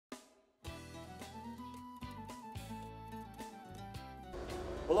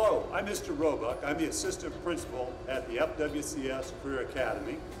Hello, I'm Mr. Roebuck. I'm the assistant principal at the FWCS Career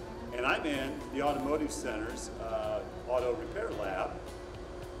Academy, and I'm in the Automotive Center's Auto Repair Lab,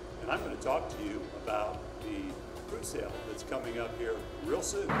 and I'm going to talk to you about the fruit sale that's coming up here real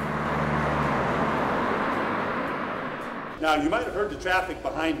soon. Now, you might have heard the traffic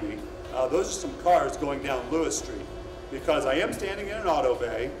behind me. Those are some cars going down Lewis Street, because I am standing in an auto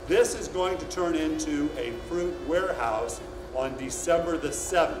bay. This is going to turn into a fruit warehouse on December the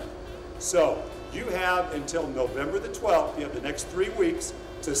 7th. So you have until November the 12th, you have the next 3 weeks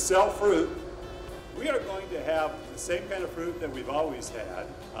to sell fruit. We are going to have the same kind of fruit that we've always had.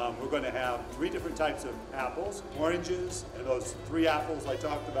 We're going to have 3 different types of apples, oranges, and those 3 apples I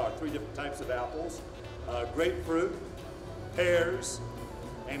talked about, 3 different types of apples, grapefruit, pears,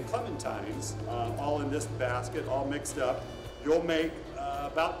 and clementines, all in this basket, all mixed up. You'll make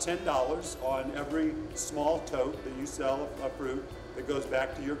about $10 on every small tote that you sell of fruit that goes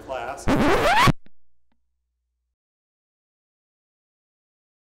back to your class.